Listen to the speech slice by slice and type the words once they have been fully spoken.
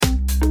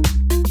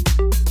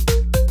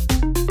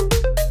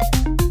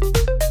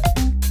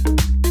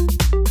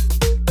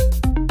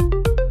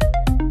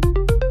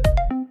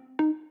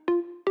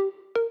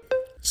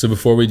So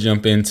before we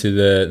jump into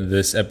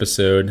this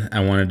episode,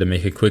 I wanted to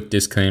make a quick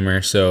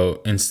disclaimer.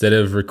 So instead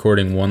of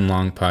recording one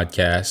long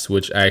podcast,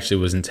 which I actually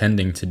was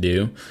intending to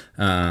do,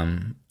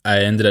 I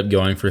ended up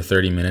going for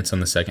 30 minutes on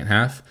the second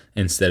half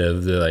instead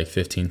of the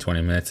 15,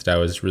 20 minutes that I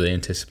was really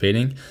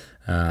anticipating.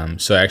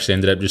 So I actually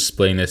ended up just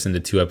splitting this into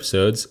two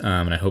episodes,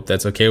 and I hope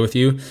that's okay with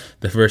you.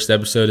 The first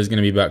episode is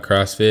going to be about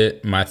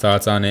CrossFit, my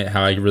thoughts on it,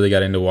 how I really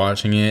got into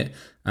watching it,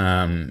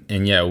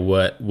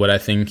 what I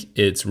think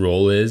its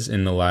role is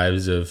in the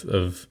lives of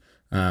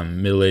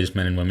middle-aged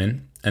men and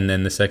women. And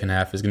then the second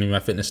half is going to be my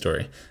fitness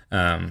story.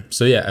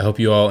 I hope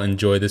you all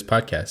enjoy this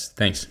podcast.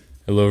 Thanks.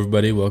 Hello,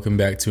 everybody. Welcome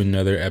back to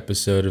another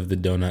episode of the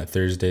Donut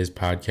Thursdays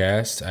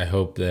podcast. I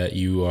hope that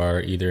you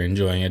are either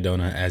enjoying a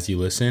donut as you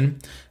listen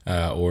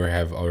or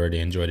have already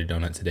enjoyed a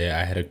donut today.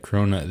 I had a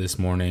cronut this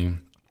morning.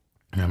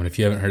 And if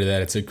you haven't heard of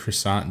that, it's a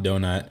croissant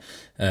donut.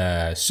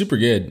 Super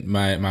good.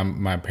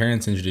 My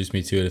parents introduced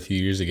me to it a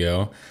few years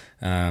ago,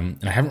 and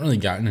I haven't really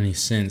gotten any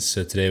since.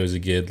 So today was a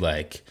good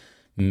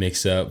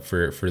mix up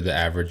for the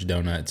average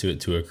donut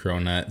to a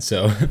cronut.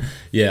 So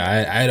yeah,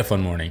 I had a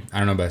fun morning. I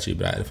don't know about you,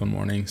 but I had a fun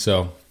morning.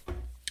 So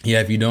yeah,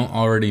 if you don't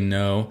already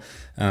know,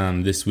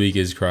 this week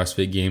is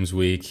CrossFit Games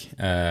week.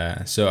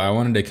 So I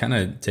wanted to kind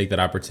of take that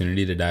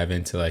opportunity to dive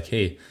into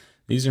hey,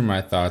 these are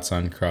my thoughts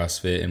on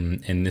CrossFit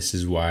and this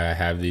is why I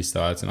have these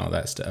thoughts and all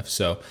that stuff.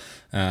 So,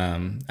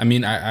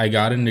 I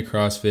got into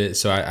CrossFit.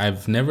 So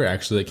I've never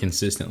actually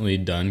consistently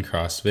done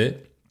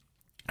CrossFit.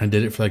 I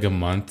did it for a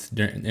month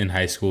in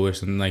high school or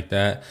something like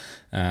that.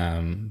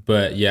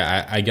 But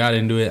yeah, I got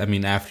into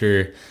it.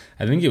 After,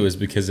 I think it was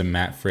because of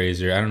Matt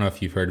Fraser. I don't know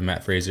if you've heard of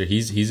Matt Fraser.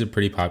 He's a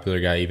pretty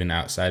popular guy even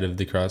outside of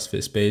the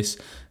CrossFit space,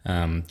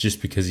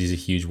 just because he's a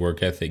huge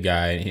work ethic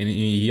guy. And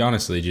he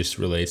honestly just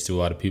relates to a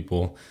lot of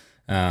people.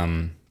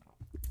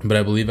 But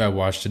I believe I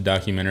watched a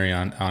documentary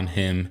on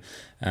him,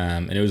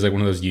 and it was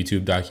one of those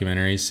YouTube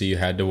documentaries. So you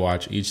had to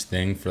watch each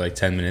thing for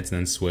 10 minutes and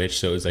then switch.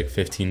 So it was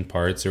 15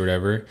 parts or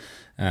whatever.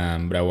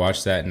 But I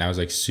watched that and I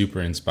was super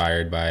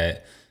inspired by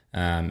it.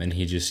 And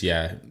he just,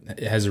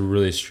 has a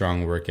really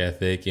strong work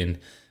ethic and,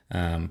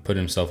 put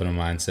himself in a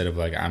mindset of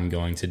I'm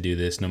going to do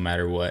this no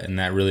matter what. And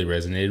that really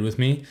resonated with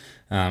me.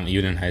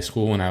 Even in high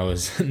school when I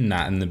was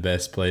not in the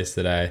best place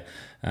that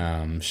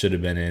I, should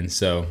have been in.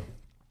 So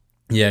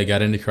yeah, I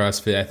got into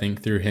CrossFit, I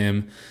think, through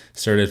him,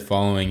 started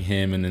following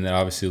him, and then that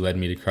obviously led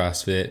me to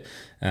CrossFit.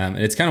 And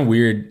it's kind of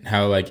weird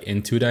how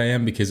into it I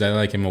am, because I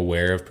am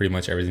aware of pretty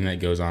much everything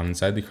that goes on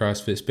inside the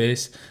CrossFit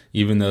space,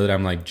 even though that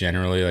I'm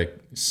generally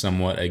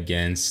somewhat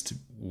against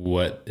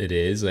what it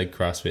is,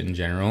 CrossFit in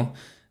general.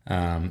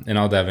 And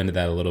I'll dive into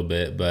that a little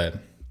bit, but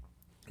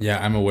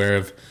yeah, I'm aware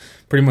of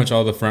pretty much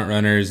all the front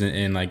runners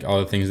and all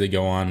the things that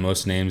go on.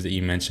 Most names that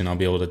you mentioned, I'll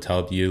be able to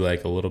tell you a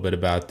little bit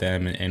about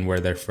them and where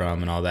they're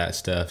from and all that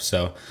stuff.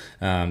 So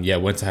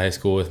went to high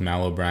school with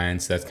Mal O'Brien,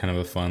 so that's kind of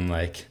a fun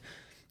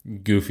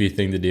goofy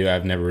thing to do.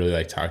 I've never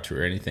really talked to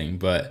her or anything,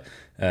 but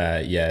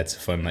it's a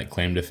fun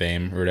claim to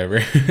fame or whatever.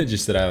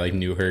 Just that I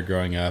knew her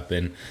growing up,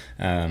 and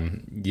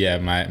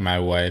my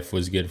wife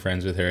was good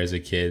friends with her as a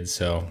kid.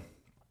 So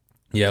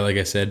yeah, like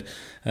I said,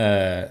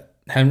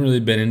 hadn't really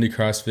been into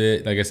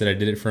CrossFit. Like I said, I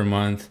did it for a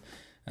month.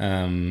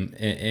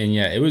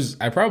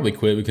 I probably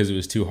quit because it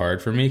was too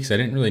hard for me, because I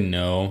didn't really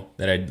know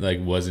that I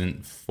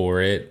wasn't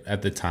for it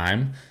at the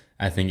time.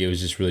 I think it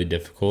was just really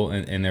difficult.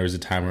 And there was a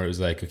time where it was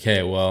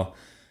okay, well,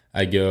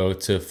 I go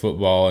to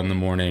football in the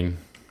morning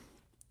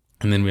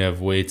and then we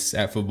have weights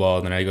at football,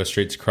 and then I go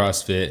straight to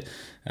CrossFit.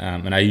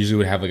 And I usually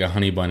would have a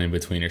honey bun in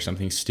between or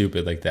something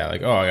stupid like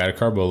that. Oh, I got a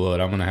carbo load,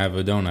 I'm going to have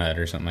a donut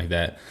or something like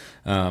that.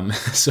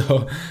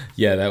 So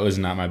yeah, that was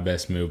not my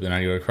best move. Then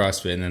I go to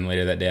CrossFit, and then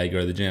later that day I go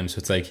to the gym. So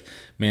it's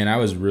man, I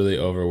was really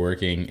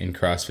overworking, and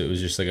CrossFit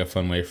was just a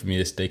fun way for me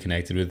to stay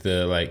connected with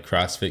the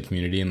CrossFit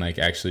community and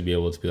actually be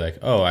able to be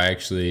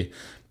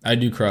I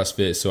do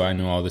CrossFit, so I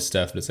know all this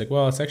stuff. But it's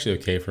it's actually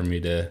okay for me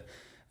to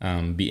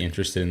be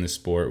interested in the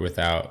sport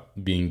without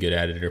being good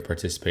at it or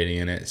participating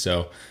in it.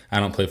 So I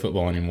don't play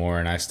football anymore,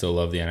 and I still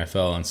love the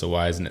NFL. And so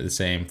why isn't it the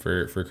same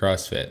for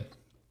CrossFit?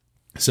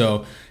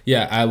 So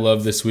yeah, I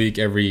love this week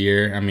every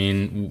year.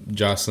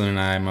 Jocelyn and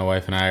I, my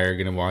wife and I, are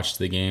going to watch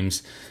the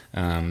games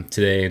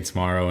today and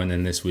tomorrow, and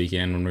then this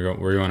weekend when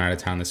we're going out of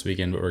town this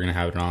weekend, but we're going to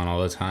have it on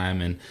all the time.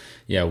 And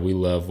yeah, we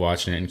love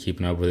watching it and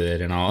keeping up with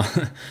it. And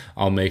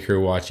I'll make her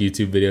watch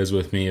YouTube videos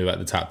with me about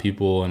the top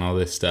people and all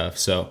this stuff.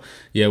 So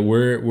yeah,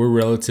 we're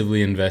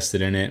relatively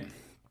invested in it.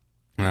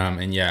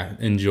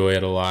 Enjoy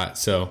it a lot.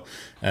 So,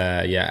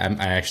 I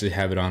actually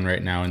have it on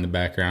right now in the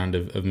background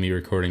of me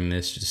recording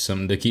this, just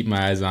something to keep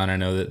my eyes on. I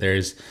know that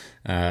there's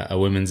a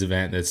women's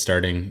event that's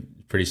starting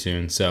pretty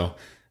soon. So,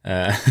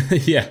 why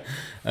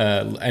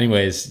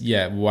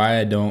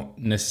I don't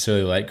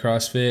necessarily like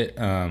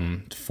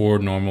CrossFit, for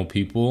normal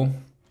people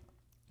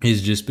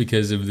is just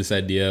because of this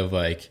idea of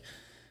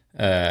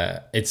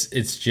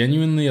it's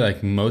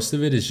genuinely most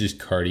of it is just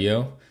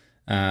cardio.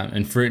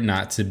 And for it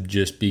not to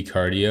just be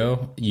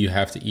cardio, you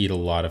have to eat a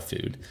lot of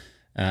food.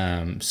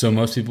 So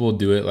most people will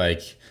do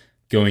it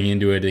going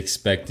into it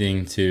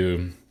expecting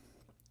to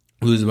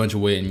lose a bunch of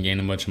weight and gain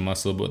a bunch of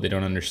muscle, but they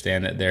don't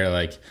understand that they're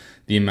like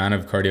the amount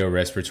of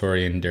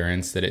cardiorespiratory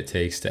endurance that it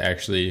takes to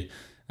actually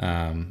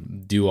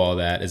do all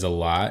that is a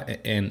lot.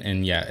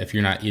 And yeah, if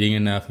you're not eating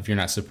enough, if you're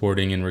not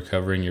supporting and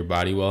recovering your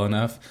body well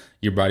enough,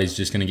 your body's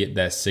just going to get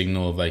that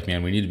signal of like,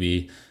 man, we need to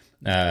be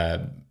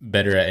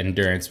better at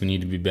endurance. We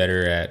need to be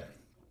better at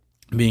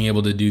being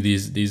able to do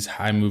these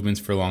high movements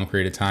for a long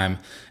period of time.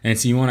 And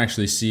so you won't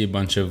actually see a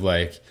bunch of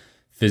like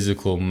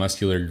physical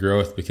muscular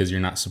growth because you're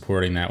not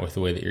supporting that with the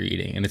way that you're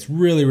eating. And it's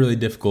really, really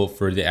difficult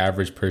for the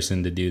average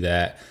person to do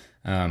that.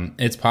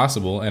 It's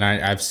possible. And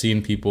I've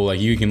seen people, like,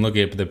 you can look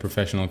at the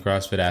professional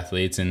CrossFit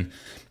athletes, and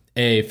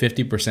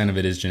 50% of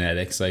it is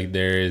genetics. Like,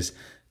 there is,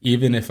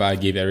 even if I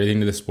gave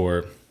everything to the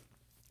sport,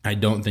 I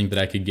don't think that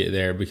I could get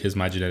there because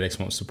my genetics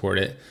won't support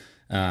it.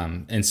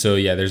 And so,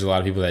 yeah, there's a lot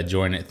of people that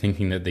join it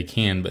thinking that they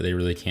can, but they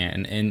really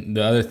can't. And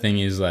the other thing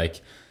is,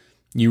 like,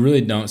 you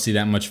really don't see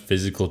that much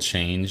physical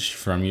change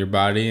from your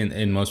body.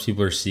 And most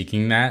people are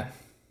seeking that.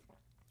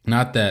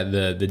 Not that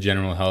the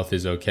general health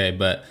is okay,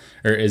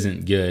 or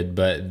isn't good,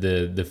 but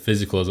the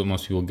physical is what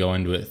most people go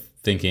into it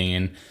thinking.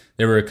 And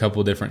there were a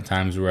couple different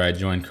times where I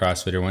joined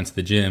CrossFit or went to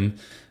the gym,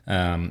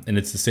 and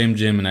it's the same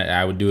gym, and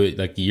I would do it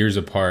like years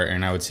apart,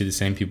 and I would see the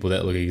same people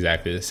that look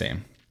exactly the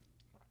same.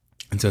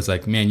 And so it's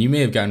like, man, you may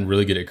have gotten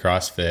really good at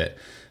CrossFit,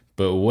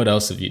 but what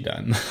else have you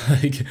done?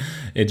 Like,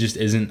 it just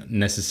isn't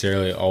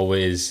necessarily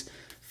always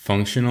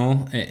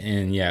functional.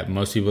 And yeah,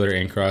 most people that are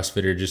in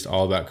CrossFit are just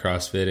all about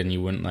CrossFit, and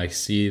you wouldn't like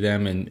see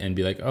them and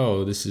be like,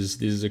 oh, this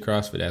is a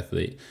CrossFit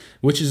athlete,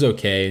 which is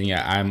okay. And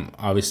yeah, I'm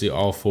obviously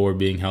all for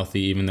being healthy,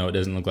 even though it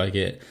doesn't look like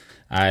it.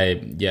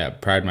 I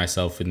pride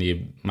myself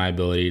in my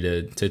ability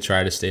to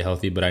try to stay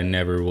healthy, but I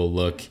never will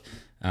look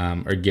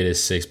or get a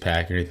six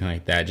pack or anything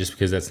like that, just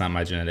because that's not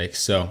my genetics.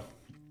 So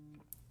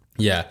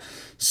yeah,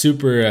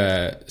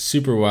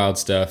 super wild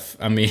stuff.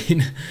 I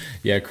mean,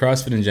 yeah,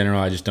 CrossFit in general,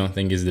 I just don't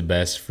think is the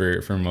best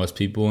for most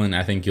people. And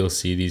I think you'll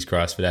see these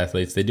CrossFit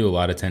athletes, they do a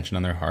lot of tension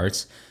on their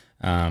hearts.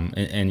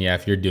 And yeah,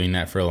 if you're doing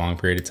that for a long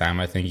period of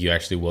time, I think you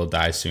actually will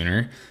die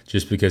sooner,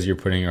 just because you're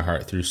putting your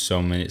heart through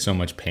so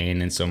much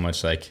pain and so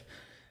much like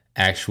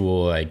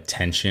actual like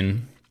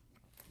tension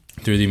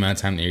through the amount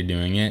of time that you're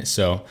doing it.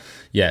 So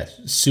yeah,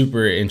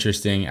 super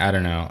interesting. I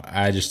don't know.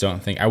 I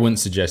wouldn't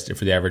suggest it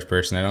for the average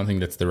person. I don't think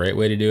that's the right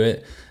way to do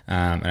it.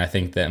 And I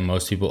think that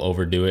most people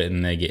overdo it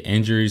and they get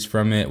injuries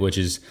from it, which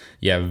is,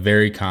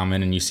 very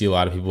common. And you see a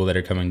lot of people that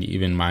are coming to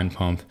even Mind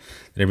Pump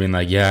that are being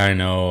like, yeah, I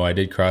know, I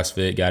did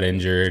CrossFit, got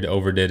injured,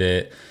 overdid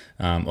it,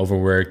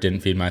 overworked,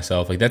 didn't feed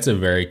myself. Like, that's a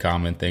very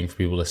common thing for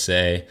people to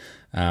say.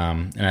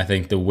 And I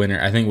think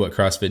I think what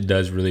CrossFit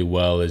does really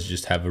well is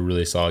just have a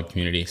really solid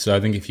community. So I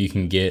think if you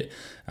can get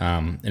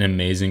an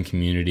amazing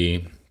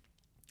community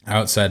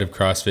outside of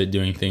CrossFit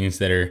doing things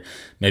that are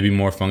maybe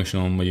more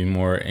functional, maybe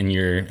more in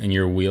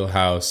your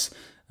wheelhouse,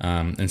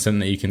 and something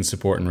that you can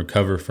support and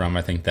recover from,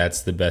 I think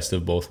that's the best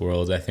of both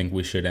worlds. I think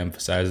we should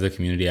emphasize the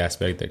community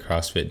aspect that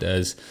CrossFit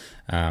does,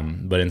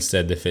 but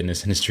instead the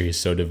fitness industry is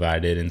so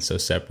divided and so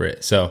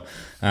separate. So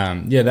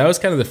that was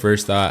kind of the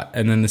first thought.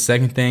 And then the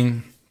second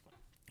thing,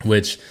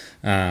 which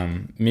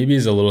maybe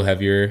is a little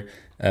heavier,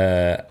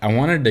 I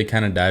wanted to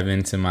kind of dive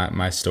into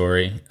my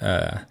story.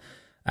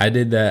 I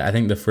did that. I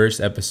think the first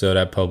episode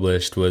I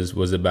published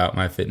was about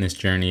my fitness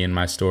journey and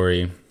my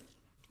story,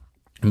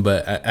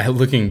 but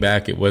looking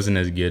back, it wasn't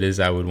as good as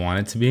I would want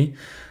it to be.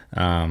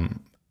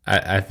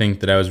 I think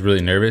that I was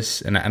really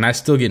nervous, and I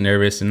still get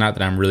nervous, and not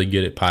that I'm really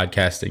good at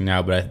podcasting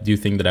now, but I do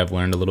think that I've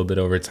learned a little bit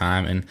over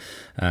time and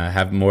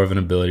have more of an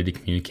ability to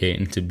communicate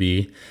and to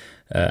be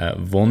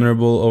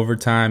vulnerable over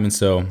time. And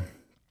so,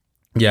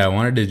 I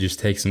wanted to just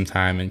take some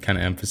time and kind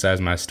of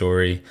emphasize my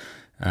story,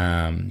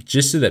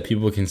 just so that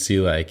people can see,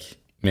 like,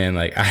 man,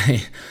 like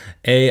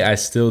I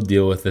still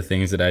deal with the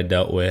things that I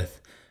dealt with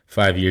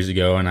 5 years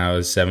ago when I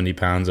was 70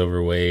 pounds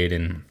overweight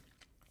and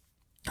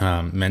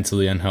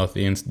mentally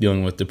unhealthy and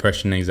dealing with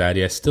depression and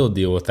anxiety. I still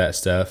deal with that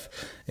stuff,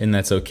 and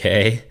that's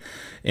okay.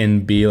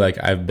 And B,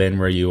 like, I've been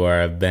where you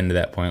are. I've been to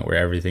that point where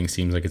everything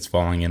seems like it's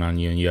falling in on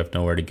you and you have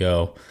nowhere to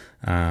go.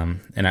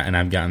 And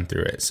I've gotten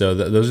through it. So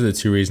those are the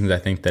two reasons I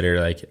think that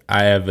are like,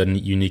 I have a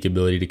unique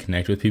ability to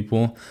connect with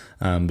people,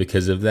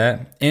 because of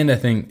that. And I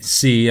think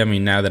C, I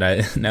mean, now that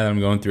I'm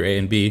going through A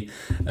and B,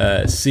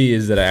 C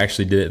is that I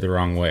actually did it the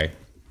wrong way.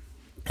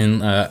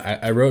 And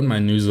I wrote in my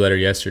newsletter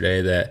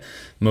yesterday that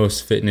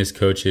most fitness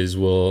coaches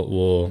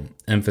will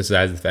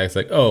emphasize the fact,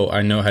 like, oh,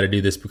 I know how to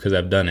do this because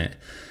I've done it.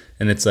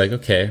 And it's like,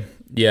 okay,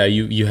 yeah,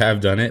 you have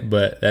done it,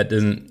 but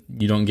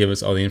you don't give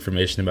us all the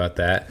information about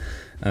that.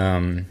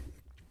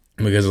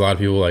 Because a lot of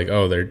people are like,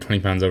 oh, they're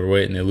 20 pounds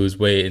overweight and they lose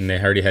weight and they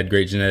already had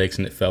great genetics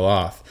and it fell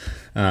off.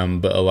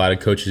 But a lot of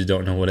coaches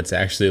don't know what it's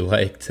actually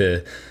like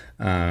to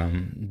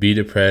be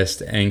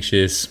depressed,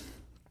 anxious,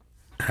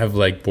 have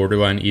like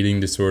borderline eating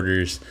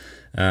disorders,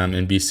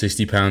 and be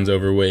 60 pounds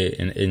overweight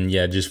and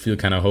just feel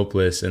kind of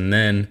hopeless, and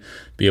then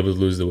be able to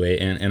lose the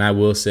weight. And I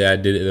will say I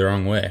did it the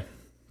wrong way.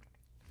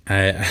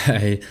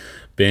 I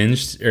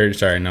binged, or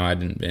sorry, no, I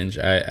didn't binge.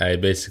 I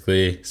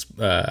basically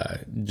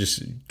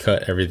just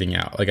cut everything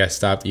out. Like, I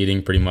stopped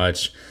eating pretty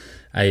much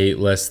I ate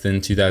less than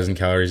 2,000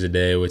 calories a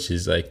day, which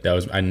is like,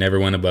 I never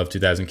went above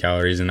 2,000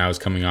 calories, and I was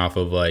coming off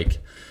of like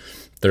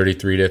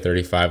 33 to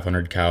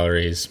 3,500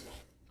 calories.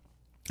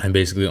 I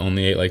basically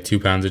only ate like 2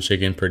 pounds of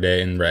chicken per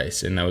day and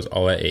rice, and that was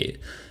all I ate.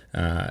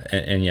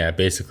 And yeah,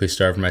 basically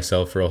starved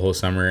myself for a whole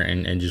summer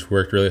and just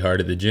worked really hard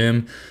at the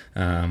gym,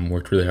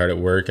 worked really hard at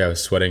work. I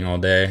was sweating all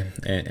day,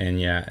 and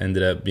yeah,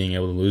 ended up being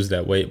able to lose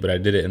that weight, but I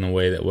did it in a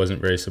way that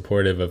wasn't very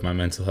supportive of my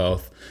mental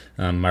health,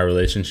 my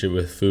relationship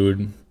with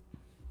food,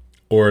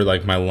 or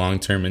like my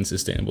long-term and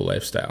sustainable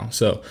lifestyle.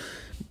 So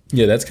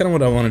yeah, that's kind of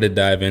what I wanted to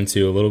dive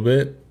into a little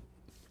bit.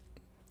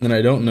 And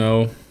I don't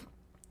know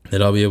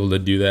that I'll be able to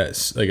do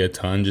that like a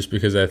ton, just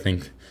because I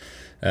think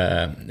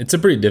it's a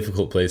pretty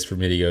difficult place for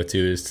me to go to,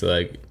 is to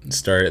like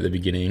start at the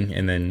beginning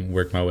and then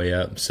work my way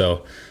up.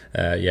 So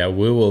yeah,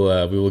 we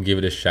will give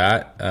it a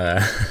shot.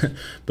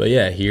 But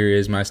yeah, here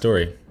is my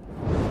story.